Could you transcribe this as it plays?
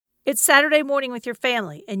It's Saturday morning with your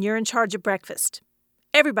family, and you're in charge of breakfast.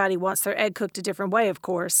 Everybody wants their egg cooked a different way, of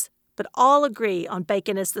course, but all agree on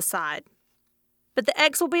bacon as the side. But the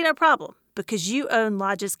eggs will be no problem, because you own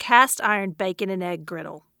Lodge's cast-iron bacon and egg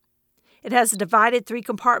griddle. It has a divided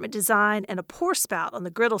 3-compartment design and a pour spout on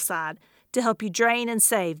the griddle side to help you drain and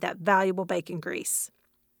save that valuable bacon grease.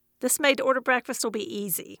 This made-to-order breakfast will be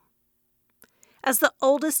easy. As the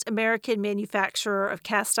oldest American manufacturer of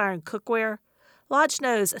cast-iron cookware, Lodge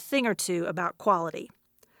knows a thing or two about quality.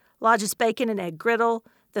 Lodge's Bacon and Egg Griddle,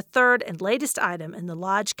 the third and latest item in the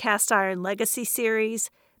Lodge Cast Iron Legacy series,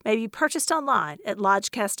 may be purchased online at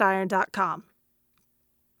lodgecastiron.com.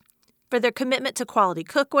 For their commitment to quality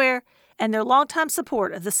cookware and their longtime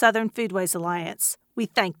support of the Southern Foodways Alliance, we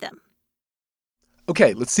thank them.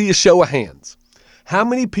 Okay, let's see a show of hands. How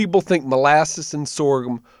many people think molasses and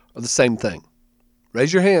sorghum are the same thing?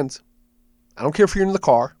 Raise your hands. I don't care if you're in the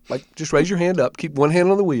car. Just raise your hand up. Keep one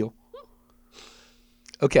hand on the wheel.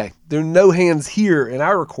 Okay, there are no hands here in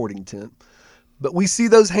our recording tent, but we see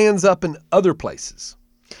those hands up in other places.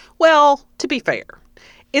 Well, to be fair,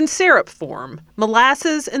 in syrup form,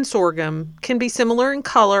 molasses and sorghum can be similar in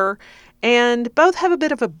color, and both have a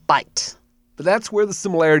bit of a bite. But that's where the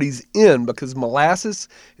similarities end, because molasses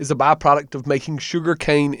is a byproduct of making sugar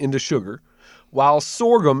cane into sugar, while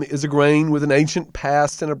sorghum is a grain with an ancient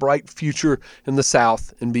past and a bright future in the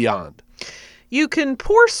South and beyond. You can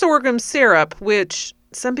pour sorghum syrup, which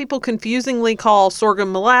some people confusingly call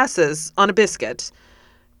sorghum molasses, on a biscuit.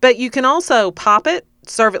 But you can also pop it,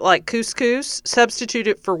 serve it like couscous, substitute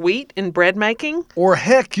it for wheat in bread making. Or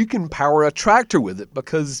heck, you can power a tractor with it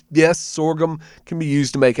because, yes, sorghum can be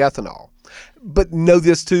used to make ethanol. But know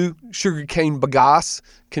this too, sugarcane bagasse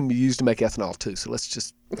can be used to make ethanol too. So let's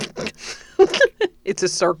just... It's a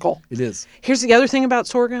circle. It is. Here's the other thing about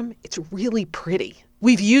sorghum. It's really pretty.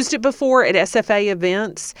 We've used it before at SFA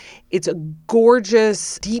events. It's a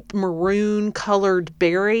gorgeous, deep maroon colored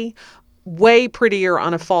berry. Way prettier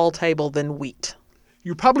on a fall table than wheat.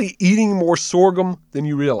 You're probably eating more sorghum than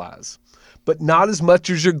you realize, but not as much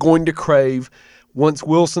as you're going to crave once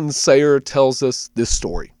Wilson Sayer tells us this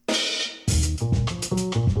story.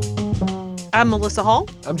 I'm Melissa Hall.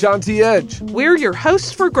 I'm John T. Edge. We're your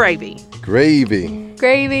hosts for Gravy. Gravy.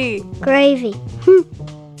 Gravy. Gravy.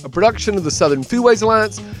 A production of the Southern Foodways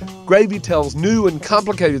Alliance, Gravy tells new and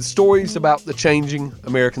complicated stories about the changing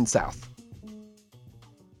American South.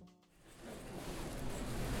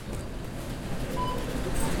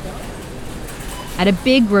 At a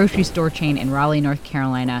big grocery store chain in Raleigh, North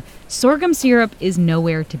Carolina, sorghum syrup is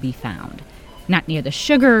nowhere to be found. Not near the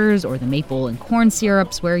sugars or the maple and corn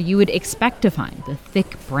syrups where you would expect to find the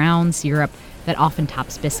thick brown syrup that often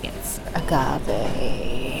tops biscuits.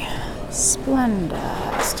 Agave.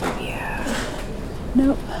 Splenda. Stevia.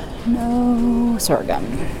 Nope. No sorghum.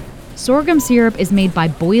 Sorghum syrup is made by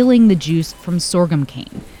boiling the juice from sorghum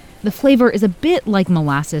cane. The flavor is a bit like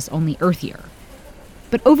molasses, only earthier.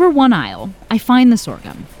 But over one aisle, I find the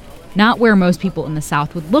sorghum. Not where most people in the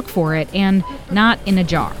South would look for it, and not in a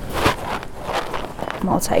jar.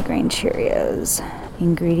 Multi-grain Cheerios.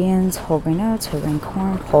 Ingredients: whole grain oats, whole grain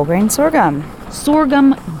corn, whole grain sorghum.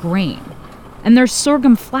 Sorghum grain. And there's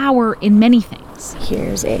sorghum flour in many things.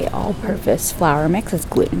 Here's a all-purpose flour mix. It's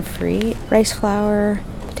gluten-free. Rice flour,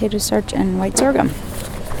 potato starch, and white sorghum.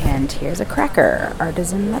 And here's a cracker.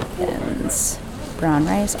 Artisan muffins. Brown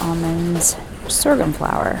rice, almonds, sorghum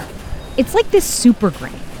flour. It's like this super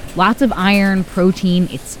grain. Lots of iron, protein,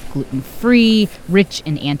 it's gluten-free, rich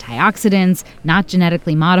in antioxidants, not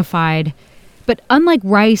genetically modified. But unlike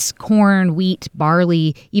rice, corn, wheat,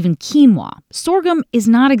 barley, even quinoa, sorghum is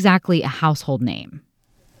not exactly a household name.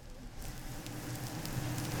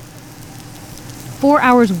 4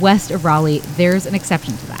 hours west of Raleigh, there's an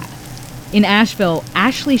exception to that. In Asheville,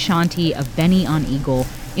 Ashley Shanti of Benny on Eagle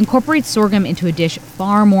incorporates sorghum into a dish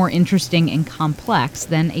far more interesting and complex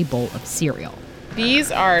than a bowl of cereal.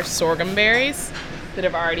 These are sorghum berries that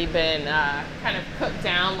have already been kind of cooked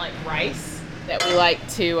down like rice, that we like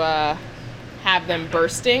to have them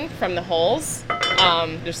bursting from the holes.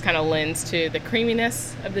 Just kind of lends to the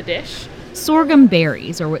creaminess of the dish. Sorghum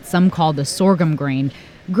berries, or what some call the sorghum grain,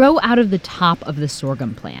 grow out of the top of the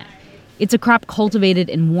sorghum plant. It's a crop cultivated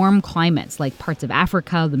in warm climates like parts of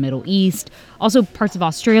Africa, the Middle East, also parts of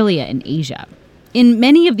Australia and Asia. In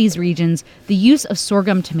many of these regions, the use of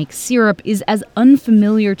sorghum to make syrup is as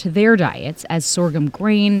unfamiliar to their diets as sorghum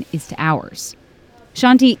grain is to ours.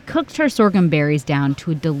 Shanti cooked her sorghum berries down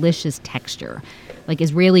to a delicious texture, like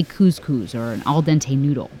Israeli couscous or an al dente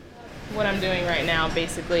noodle. What I'm doing right now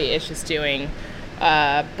basically is just doing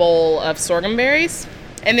a bowl of sorghum berries.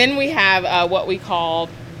 And then we have what we call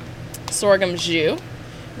sorghum jus,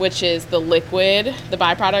 which is the liquid, the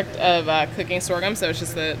byproduct of cooking sorghum. So it's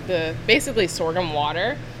just the basically sorghum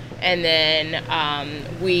water. And then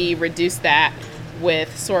we reduce that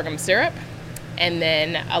with sorghum syrup and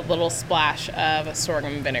then a little splash of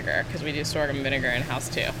sorghum vinegar, because we do sorghum vinegar in-house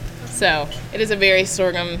too. So it is a very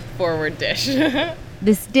sorghum-forward dish.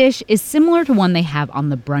 This dish is similar to one they have on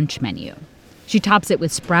the brunch menu. She tops it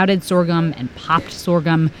with sprouted sorghum and popped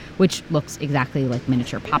sorghum, which looks exactly like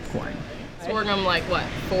miniature popcorn. Sorghum, like what,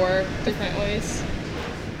 4 different ways?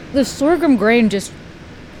 The sorghum grain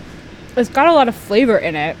it's got a lot of flavor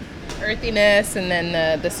in it. Earthiness, and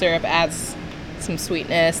then the syrup adds some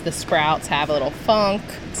sweetness. The sprouts have a little funk,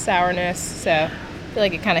 sourness, so I feel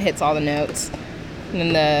like it kind of hits all the notes. And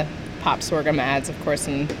then the popped sorghum adds, of course,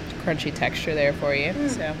 some crunchy texture there for you.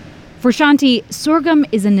 So. For Shanti, sorghum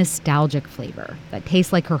is a nostalgic flavor that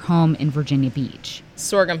tastes like her home in Virginia Beach.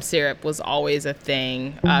 Sorghum syrup was always a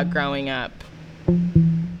thing growing up.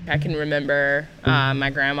 I can remember my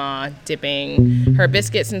grandma dipping her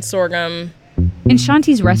biscuits in sorghum. In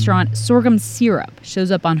Shanti's restaurant, sorghum syrup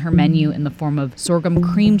shows up on her menu in the form of sorghum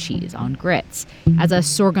cream cheese on grits, as a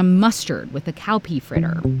sorghum mustard with a cowpea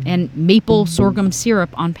fritter, and maple sorghum syrup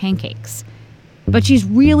on pancakes. But she's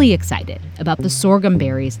really excited about the sorghum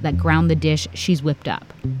berries that ground the dish she's whipped up.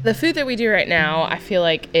 The food that we do right now, I feel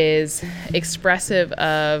like, is expressive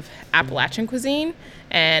of Appalachian cuisine,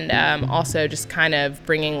 and also just kind of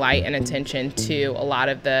bringing light and attention to a lot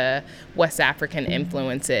of the West African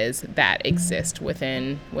influences that exist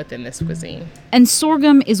within this cuisine. And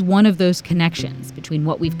sorghum is one of those connections between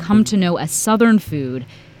what we've come to know as Southern food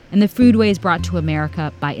and the foodways brought to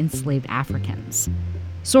America by enslaved Africans.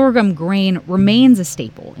 Sorghum grain remains a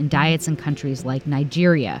staple in diets in countries like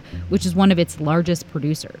Nigeria, which is one of its largest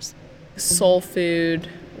producers. Soul food,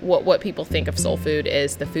 what people think of soul food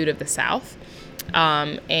is the food of the South,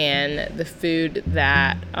 and the food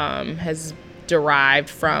that has derived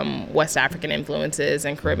from West African influences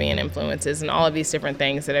and Caribbean influences and all of these different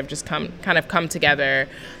things that have just come together.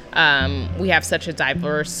 We have such a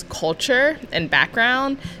diverse culture and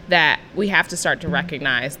background that we have to start to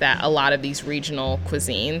recognize that a lot of these regional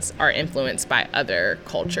cuisines are influenced by other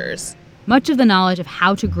cultures. Much of the knowledge of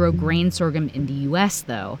how to grow grain sorghum in the U.S.,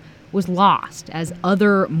 though, was lost as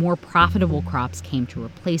other, more profitable crops came to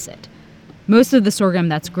replace it. Most of the sorghum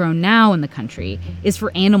that's grown now in the country is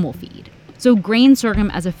for animal feed. So grain sorghum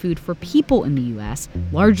as a food for people in the U.S.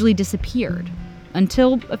 largely disappeared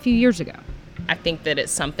until a few years ago. I think that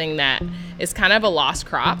it's something that is kind of a lost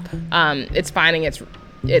crop. It's finding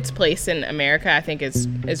its place in America, I think,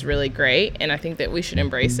 is really great, and I think that we should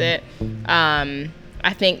embrace it.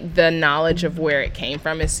 I think the knowledge of where it came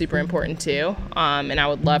from is super important too, and I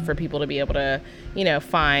would love for people to be able to,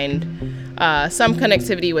 find some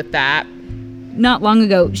connectivity with that. Not long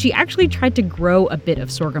ago, she actually tried to grow a bit of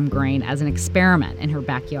sorghum grain as an experiment in her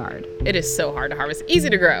backyard. It is so hard to harvest. Easy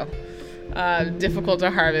to grow. Difficult to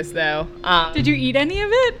harvest, though. Did you eat any of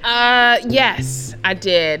it? Yes, I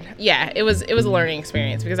did. Yeah, it was a learning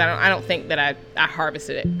experience because I don't think that I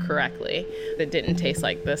harvested it correctly. It didn't taste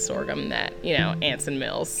like the sorghum that, Anson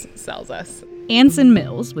Mills sells us. Anson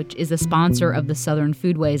Mills, which is a sponsor of the Southern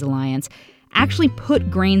Foodways Alliance, actually put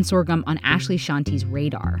grain sorghum on Ashley Shanti's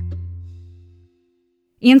radar.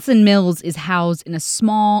 Anson Mills is housed in a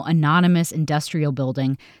small, anonymous industrial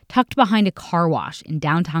building tucked behind a car wash in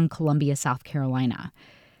downtown Columbia, South Carolina.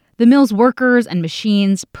 The mill's workers and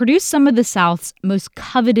machines produce some of the South's most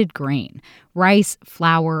coveted grain: rice,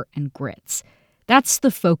 flour, and grits. That's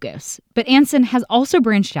the focus, but Anson has also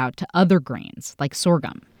branched out to other grains, like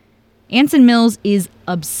sorghum. Anson Mills is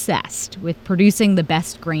obsessed with producing the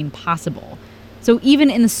best grain possible. So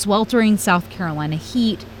even in the sweltering South Carolina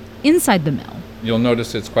heat, inside the mill, you'll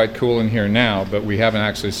notice it's quite cool in here now, but we haven't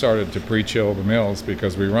actually started to pre-chill the mills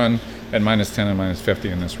because we run at -10 and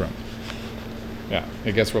 -50 in this room. Yeah,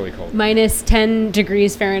 it gets really cold. -10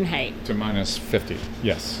 degrees Fahrenheit. To -50,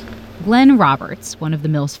 yes. Glenn Roberts, one of the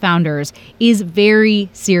mill's founders, is very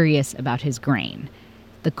serious about his grain.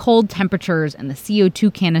 The cold temperatures and the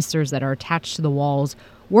CO2 canisters that are attached to the walls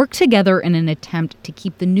work together in an attempt to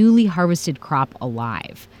keep the newly harvested crop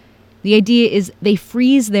alive. The idea is they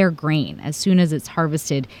freeze their grain as soon as it's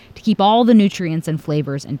harvested to keep all the nutrients and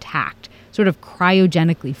flavors intact, sort of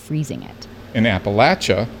cryogenically freezing it. In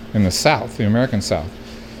Appalachia, in the South, the American South,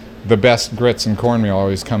 the best grits and cornmeal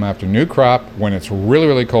always come after new crop when it's really,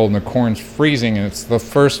 really cold and the corn's freezing and it's the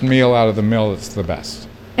first meal out of the mill that's the best.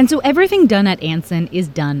 And so everything done at Anson is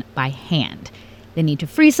done by hand. They need to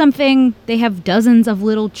freeze something, they have dozens of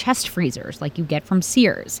little chest freezers like you get from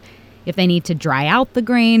Sears. If they need to dry out the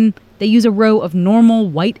grain, they use a row of normal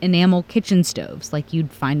white enamel kitchen stoves like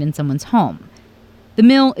you'd find in someone's home. The The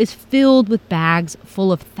mill is filled with bags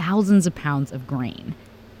full of thousands of pounds of grain.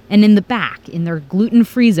 And in the back, in their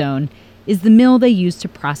gluten-free zone, is the mill they use to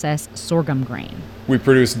process sorghum grain. We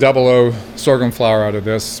produce 00 sorghum flour out of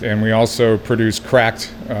this, and we also produce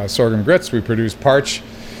cracked sorghum grits. We produce parch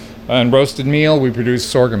and roasted meal. We produce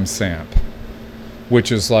sorghum samp,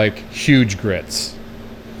 which is like huge grits,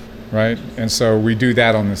 right? And so we do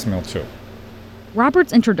that on this mill too.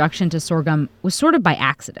 Robert's introduction to sorghum was sort of by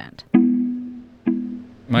accident.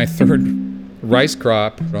 My third rice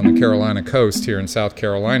crop on the Carolina coast here in South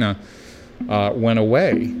Carolina went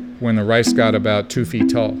away when the rice got about 2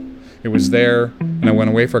 feet tall. It was there, and I went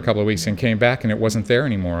away for a couple of weeks and came back, and it wasn't there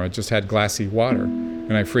anymore. It just had glassy water.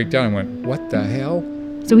 And I freaked out and went, what the hell?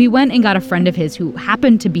 So he went and got a friend of his who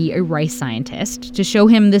happened to be a rice scientist to show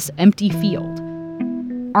him this empty field.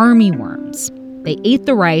 Army worms. They ate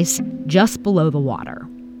the rice just below the water.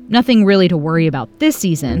 Nothing really to worry about this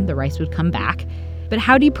season. The rice would come back. But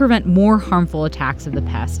how do you prevent more harmful attacks of the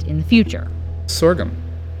pest in the future? Sorghum.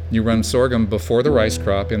 You run sorghum before the rice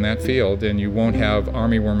crop in that field, and you won't have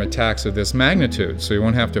armyworm attacks of this magnitude. So you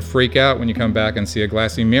won't have to freak out when you come back and see a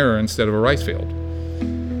glassy mirror instead of a rice field.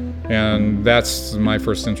 And that's my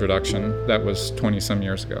first introduction. That was 20-some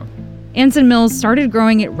years ago. Anson Mills started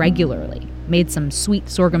growing it regularly, made some sweet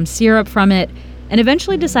sorghum syrup from it, and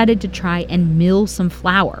eventually decided to try and mill some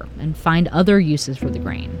flour and find other uses for the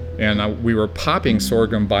grain. And we were popping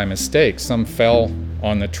sorghum by mistake. Some fell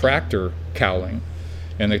on the tractor cowling,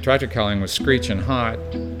 and the tractor cowling was screeching hot,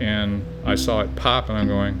 and I saw it pop, and I'm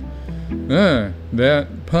going, that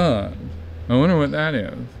pot. I wonder what that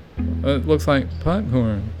is. It looks like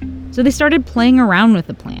popcorn. So they started playing around with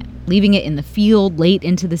the plant, leaving it in the field late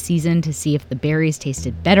into the season to see if the berries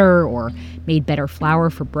tasted better or made better flour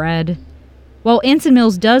for bread. While Anson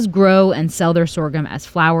Mills does grow and sell their sorghum as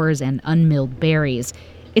flowers and unmilled berries,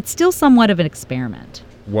 it's still somewhat of an experiment.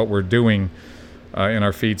 What we're doing in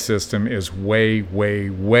our feed system is way,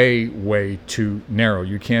 way, way, way too narrow.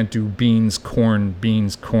 You can't do beans, corn,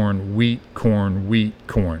 wheat,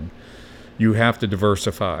 corn. You have to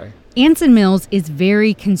diversify. Anson Mills is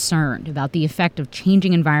very concerned about the effect of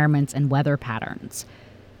changing environments and weather patterns.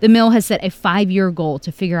 The mill has set a 5-year goal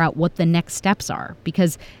to figure out what the next steps are,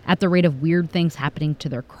 because at the rate of weird things happening to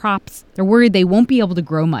their crops, they're worried they won't be able to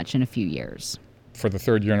grow much in a few years. For the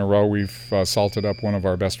third year in a row, we've salted up one of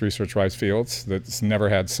our best research rice fields that's never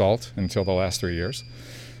had salt until the last 3 years.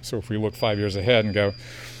 So if we look 5 years ahead and go,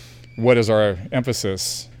 what is our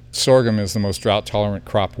emphasis? Sorghum is the most drought-tolerant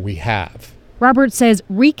crop we have. Robert says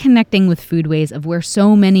reconnecting with foodways of where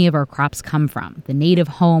so many of our crops come from, the native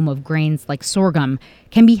home of grains like sorghum,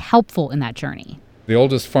 can be helpful in that journey. The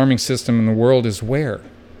oldest farming system in the world is where?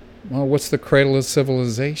 Well, what's the cradle of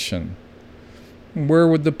civilization? Where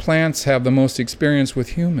would the plants have the most experience with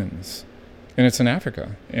humans? And it's in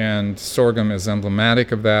Africa. And sorghum is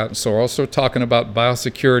emblematic of that. So we're also talking about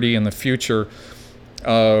biosecurity and the future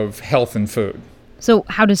of health and food. So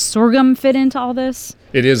how does sorghum fit into all this?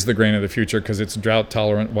 It is the grain of the future because it's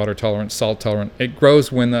drought-tolerant, water-tolerant, salt-tolerant. It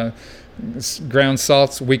grows when the ground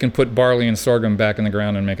salts. We can put barley and sorghum back in the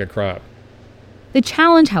ground and make a crop. The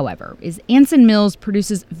challenge, however, is Anson Mills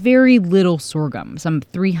produces very little sorghum, some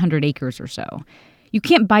 300 acres or so. You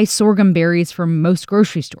can't buy sorghum berries from most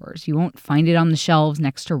grocery stores. You won't find it on the shelves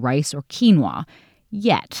next to rice or quinoa.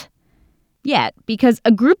 Yet, because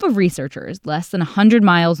a group of researchers less than 100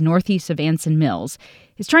 miles northeast of Anson Mills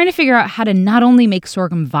is trying to figure out how to not only make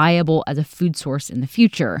sorghum viable as a food source in the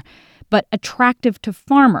future, but attractive to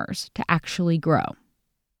farmers to actually grow.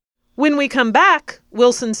 When we come back,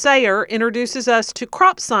 Wilson Sayer introduces us to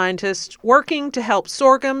crop scientists working to help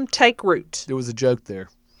sorghum take root. There was a joke there.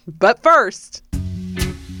 But first,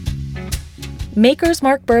 Maker's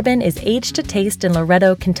Mark bourbon is aged to taste in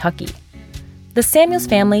Loretto, Kentucky. The Samuels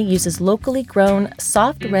family uses locally grown,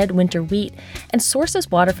 soft red winter wheat and sources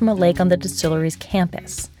water from a lake on the distillery's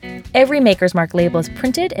campus. Every Maker's Mark label is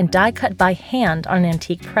printed and die-cut by hand on an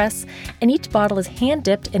antique press, and each bottle is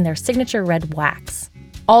hand-dipped in their signature red wax.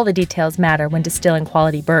 All the details matter when distilling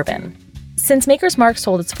quality bourbon. Since Maker's Mark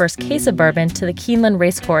sold its first case of bourbon to the Keeneland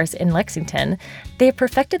Racecourse in Lexington, they have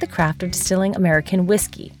perfected the craft of distilling American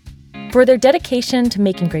whiskey. For their dedication to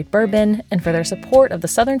making great bourbon and for their support of the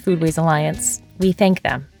Southern Foodways Alliance, we thank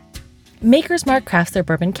them. Maker's Mark crafts their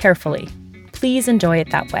bourbon carefully. Please enjoy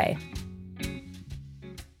it that way.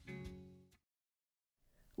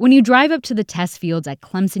 When you drive up to the test fields at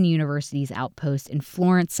Clemson University's outpost in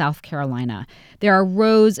Florence, South Carolina, there are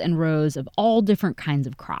rows and rows of all different kinds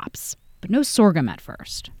of crops, but no sorghum at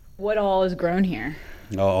first. What all is grown here?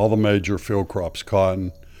 All the major field crops: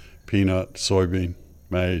 cotton, peanut, soybean.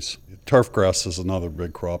 maize. Turf grass is another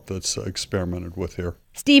big crop that's experimented with here.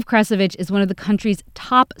 Steve Kresovich is one of the country's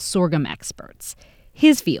top sorghum experts.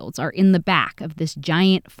 His fields are in the back of this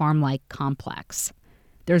giant farm-like complex.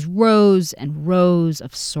 There's rows and rows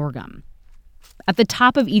of sorghum. At the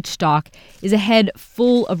top of each stalk is a head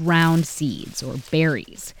full of round seeds, or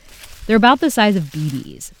berries. They're about the size of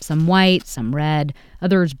BBs, some white, some red,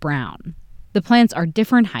 others brown. The plants are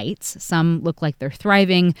different heights. Some look like they're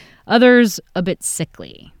thriving, others a bit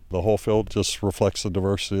sickly. The whole field just reflects the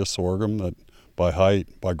diversity of sorghum, that by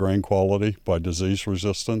height, by grain quality, by disease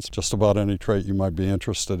resistance, just about any trait you might be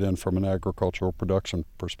interested in from an agricultural production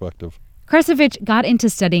perspective. Kresovich got into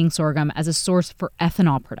studying sorghum as a source for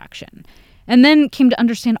ethanol production, and then came to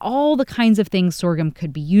understand all the kinds of things sorghum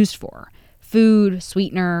could be used for: food,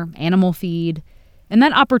 sweetener, animal feed. And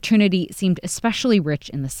that opportunity seemed especially rich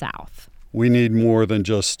in the South. We need more than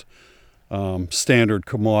just standard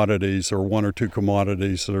commodities or one or two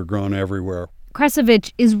commodities that are grown everywhere.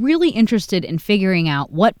 Kresovich is really interested in figuring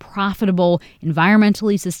out what profitable,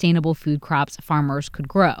 environmentally sustainable food crops farmers could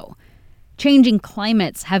grow. Changing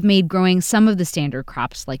climates have made growing some of the standard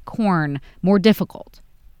crops, like corn, more difficult.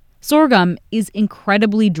 Sorghum is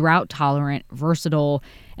incredibly drought-tolerant, versatile,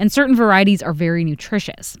 and certain varieties are very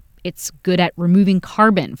nutritious. It's good at removing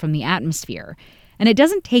carbon from the atmosphere, and it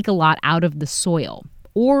doesn't take a lot out of the soil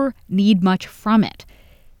or need much from it.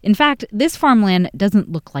 In fact, this farmland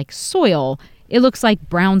doesn't look like soil. It looks like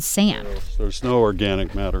brown sand. There's no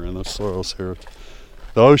organic matter in the soils here.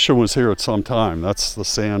 The ocean was here at some time. That's the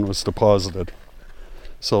sand was deposited.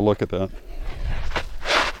 So look at that.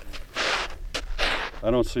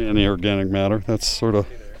 I don't see any organic matter.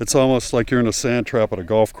 It's almost like you're in a sand trap at a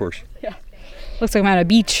golf course. Yeah. Looks like I'm at a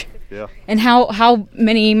beach. Yeah. And how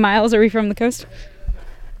many miles are we from the coast?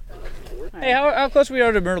 Hey, how close we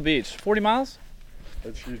are to Myrtle Beach? 40 miles?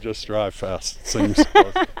 You just drive fast, it seems.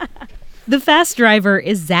 Close. The fast driver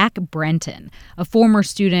is Zach Brenton, a former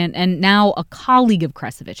student and now a colleague of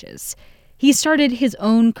Kresovich's. He started his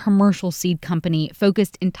own commercial seed company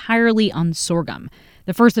focused entirely on sorghum,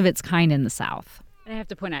 the first of its kind in the South. I have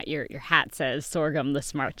to point out your hat says sorghum, the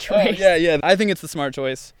smart choice. Oh, yeah. I think it's the smart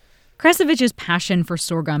choice. Kresovich's passion for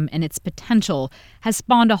sorghum and its potential has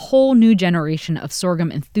spawned a whole new generation of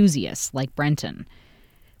sorghum enthusiasts like Brenton.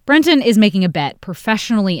 Brenton is making a bet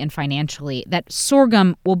professionally and financially that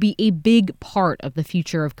sorghum will be a big part of the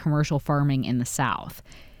future of commercial farming in the South.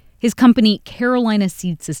 His company, Carolina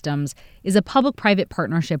Seed Systems, is a public-private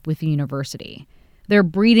partnership with the university. They're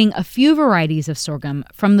breeding a few varieties of sorghum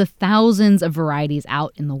from the thousands of varieties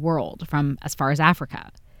out in the world, from as far as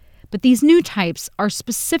Africa. But these new types are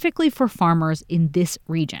specifically for farmers in this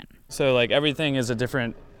region. So like everything is a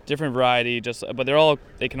different variety, but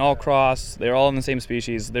they can all cross. They're all in the same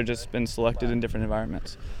species. They're just been selected in different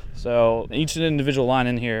environments. So each individual line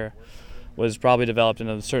in here was probably developed in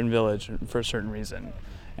a certain village for a certain reason.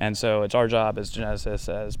 And so it's our job as geneticists,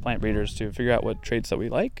 as plant breeders, to figure out what traits that we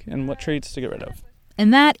like and what traits to get rid of.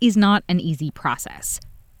 And that is not an easy process.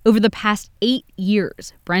 Over the past 8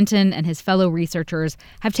 years, Brenton and his fellow researchers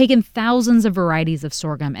have taken thousands of varieties of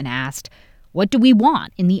sorghum and asked, what do we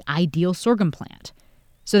want in the ideal sorghum plant?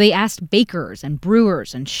 So they asked bakers and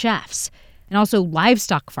brewers and chefs, and also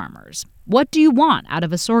livestock farmers, what do you want out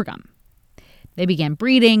of a sorghum? They began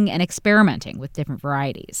breeding and experimenting with different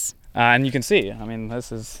varieties. And you can see,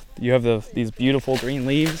 you have these beautiful green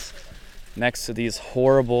leaves next to these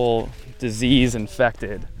horrible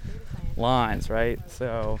disease-infected lines, right?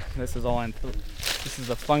 So this is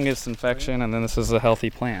a fungus infection, and then this is a healthy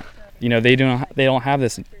plant. They don't have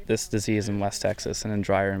this disease in West Texas and in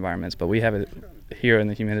drier environments, but we have it here in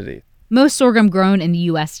the humidity. Most sorghum grown in the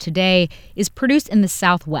U.S. today is produced in the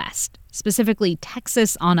Southwest, specifically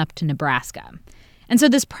Texas on up to Nebraska. And so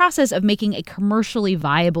this process of making a commercially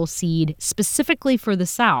viable seed specifically for the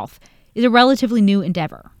South is a relatively new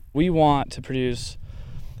endeavor. We want to produce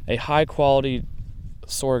a high-quality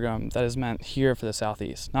sorghum that is meant here for the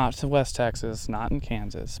Southeast, not to West Texas, not in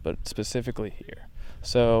Kansas, but specifically here.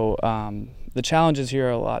 So the challenges here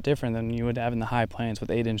are a lot different than you would have in the high plains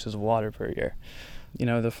with 8 inches of water per year.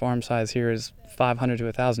 The farm size here is 500 to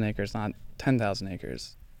 1,000 acres, not 10,000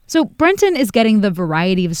 acres. So Brenton is getting the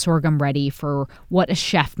variety of sorghum ready for what a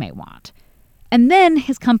chef may want. And then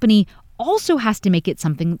his company also has to make it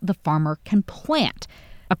something the farmer can plant,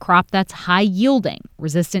 a crop that's high-yielding,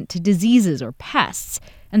 resistant to diseases or pests,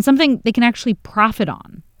 and something they can actually profit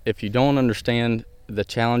on. If you don't understand the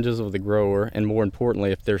challenges of the grower, and more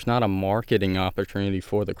importantly, if there's not a marketing opportunity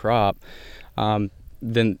for the crop,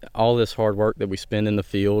 then all this hard work that we spend in the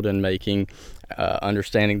field and making,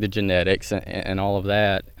 understanding the genetics and all of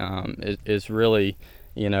that is really,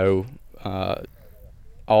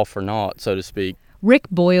 all for naught, so to speak. Rick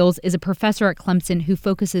Boyles is a professor at Clemson who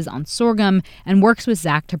focuses on sorghum and works with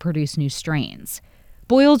Zach to produce new strains.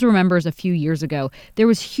 Boyles remembers a few years ago there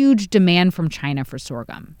was huge demand from China for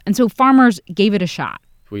sorghum, and so farmers gave it a shot.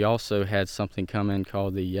 We also had something come in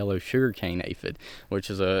called the yellow sugarcane aphid,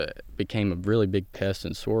 which became a really big pest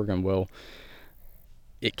in sorghum. Well,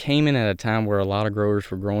 it came in at a time where a lot of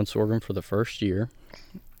growers were growing sorghum for the first year,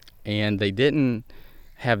 and they didn't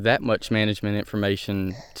have that much management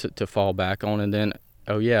information to fall back on. And then,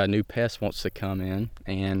 oh yeah, a new pest wants to come in,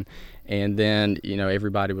 and then,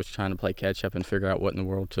 everybody was trying to play catch up and figure out what in the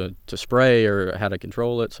world to spray or how to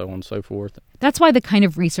control it, so on and so forth. That's why the kind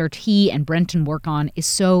of research he and Brenton work on is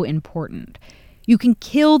so important. You can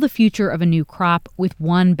kill the future of a new crop with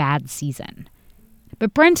one bad season.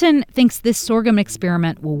 But Brenton thinks this sorghum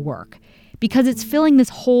experiment will work because it's filling this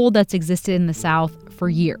hole that's existed in the South for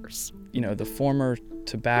years. The former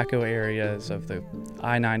tobacco areas of the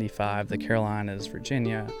I-95, the Carolinas,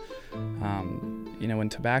 Virginia, when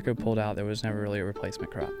tobacco pulled out, there was never really a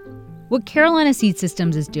replacement crop. What Carolina Seed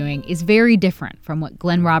Systems is doing is very different from what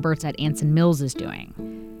Glenn Roberts at Anson Mills is doing.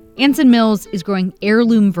 Anson Mills is growing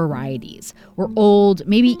heirloom varieties, or old,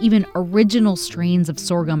 maybe even original strains of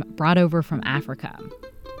sorghum brought over from Africa.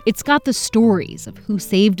 It's got the stories of who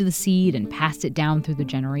saved the seed and passed it down through the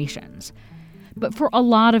generations. But for a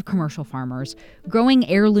lot of commercial farmers, growing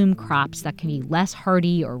heirloom crops that can be less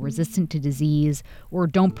hardy or resistant to disease or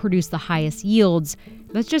don't produce the highest yields,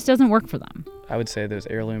 that just doesn't work for them. I would say there's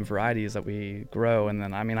heirloom varieties that we grow, and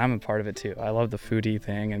then, I'm a part of it too. I love the foodie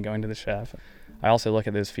thing and going to the chef. I also look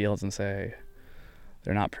at those fields and say,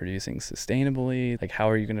 they're not producing sustainably. Like, how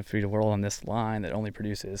are you going to feed a world on this line that only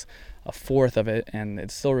produces a fourth of it, and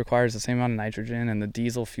it still requires the same amount of nitrogen and the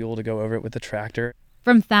diesel fuel to go over it with the tractor?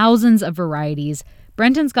 From thousands of varieties,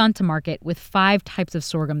 Brenton's gone to market with 5 types of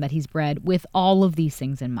sorghum that he's bred with all of these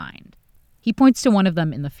things in mind. He points to one of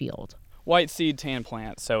them in the field. White seed tan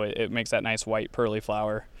plant, so it makes that nice white pearly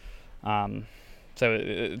flower. So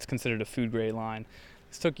it's considered a food grade line.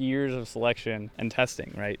 This took years of selection and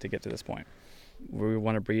testing, right, to get to this point. We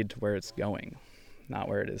want to breed to where it's going, not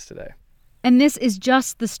where it is today. And this is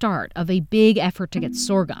just the start of a big effort to get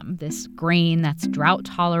sorghum, this grain that's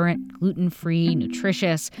drought-tolerant, gluten-free,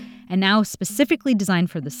 nutritious, and now specifically designed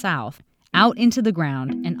for the South, out into the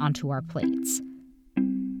ground and onto our plates.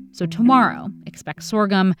 So tomorrow, expect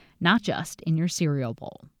sorghum not just in your cereal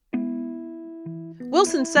bowl.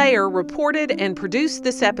 Wilson Sayer reported and produced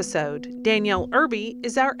this episode. Danielle Irby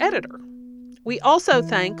is our editor. We also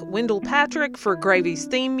thank Wendell Patrick for Gravy's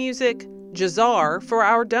theme music, Jazar for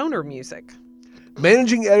our donor music.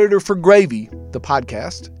 Managing editor for Gravy, the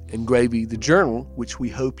podcast, and Gravy, the journal, which we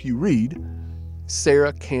hope you read,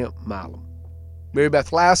 Sarah Camp Milam. Mary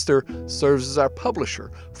Beth Laster serves as our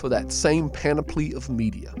publisher for that same panoply of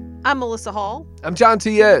media. I'm Melissa Hall. I'm John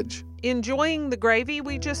T. Edge. Enjoying the gravy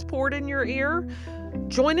we just poured in your ear?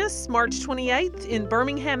 Join us March 28th in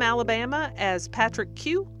Birmingham, Alabama, as Patrick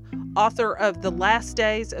Q., author of The Last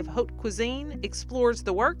Days of Haute Cuisine, explores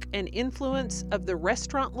the work and influence of the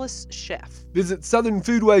restaurantless chef. Visit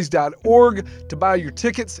southernfoodways.org to buy your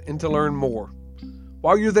tickets and to learn more.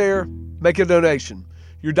 While you're there, make a donation.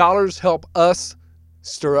 Your dollars help us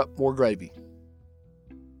stir up more gravy.